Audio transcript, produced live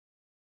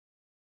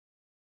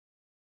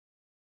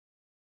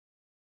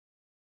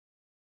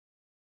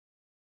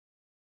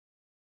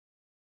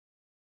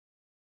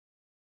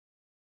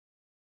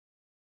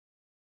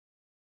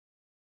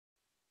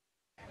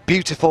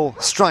Beautiful,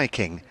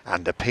 striking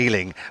and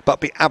appealing, but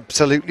be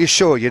absolutely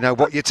sure you know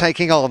what you're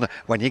taking on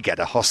when you get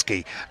a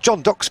Husky.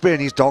 John Duxbury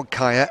and his dog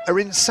Kaya are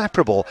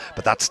inseparable,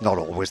 but that's not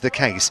always the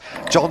case.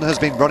 John has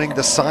been running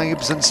the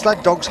Sibes and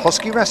Sled Dogs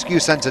Husky Rescue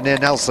Centre near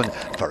Nelson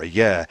for a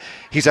year.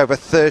 He's over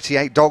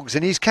 38 dogs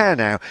in his care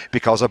now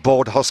because a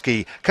bored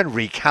Husky can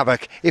wreak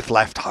havoc if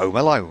left home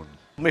alone.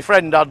 My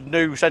friend had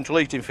new central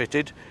heating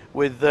fitted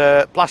with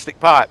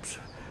plastic pipes.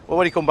 Well,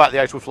 when he come back the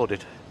house was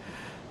flooded.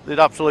 They'd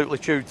absolutely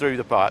chewed through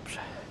the pipes.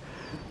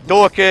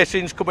 Door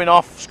casings coming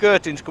off,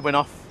 skirting's coming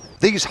off.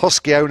 These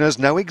Husky owners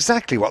know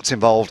exactly what's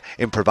involved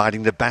in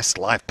providing the best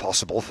life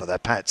possible for their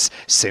pets.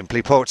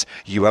 Simply put,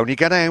 you only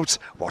get out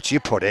what you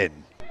put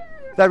in.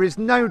 There is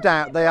no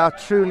doubt they are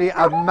truly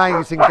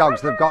amazing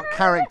dogs. They've got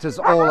characters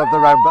all of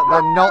their own, but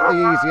they're not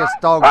the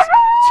easiest dogs to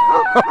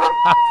look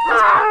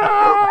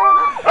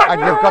after.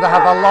 And you've got to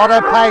have a lot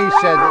of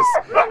patience,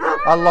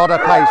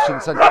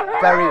 and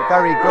very,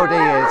 very good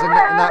ears, isn't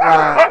that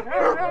right?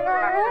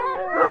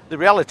 The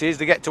reality is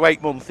they get to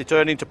 8 months, they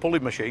turn into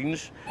pulling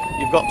machines.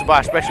 You've got to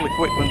buy special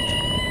equipment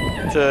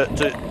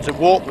to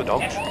walk the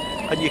dogs,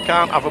 and you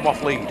can't have them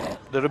off lead.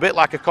 They're a bit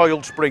like a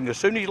coiled spring. As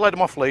soon as you let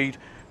them off lead,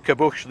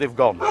 kaboosh, they've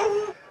gone.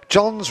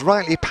 John's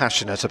rightly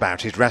passionate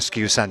about his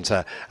rescue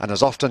centre and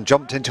has often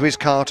jumped into his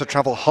car to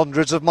travel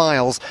hundreds of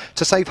miles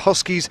to save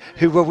Huskies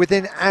who were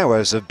within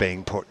hours of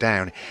being put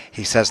down.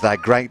 He says they're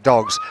great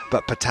dogs,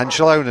 but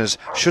potential owners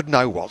should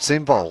know what's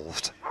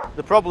involved.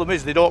 The problem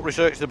is they don't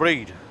research the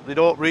breed. They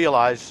don't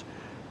realise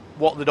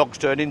what the dogs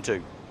turn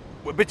into.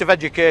 With a bit of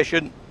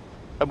education,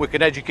 and we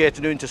can educate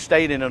them into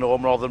staying in an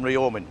home rather than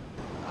rehoming.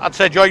 I'd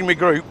say join my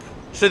group,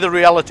 see the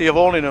reality of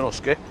owning an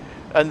Husky,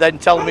 and then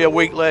tell me a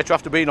week later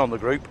after being on the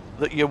group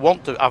that you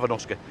want to have an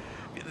Husky.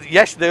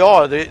 Yes, they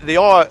are. They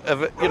are.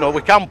 You know,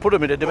 we can put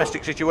them in a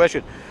domestic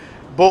situation,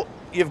 but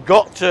you've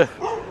got to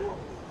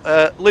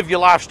live your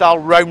lifestyle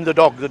round the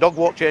dog. The dog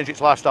won't change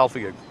its lifestyle for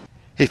you.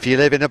 If you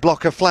live in a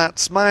block of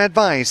flats, my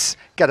advice,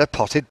 get a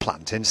potted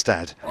plant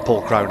instead.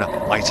 Paul Croner,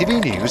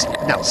 ITV News,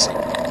 Nelson.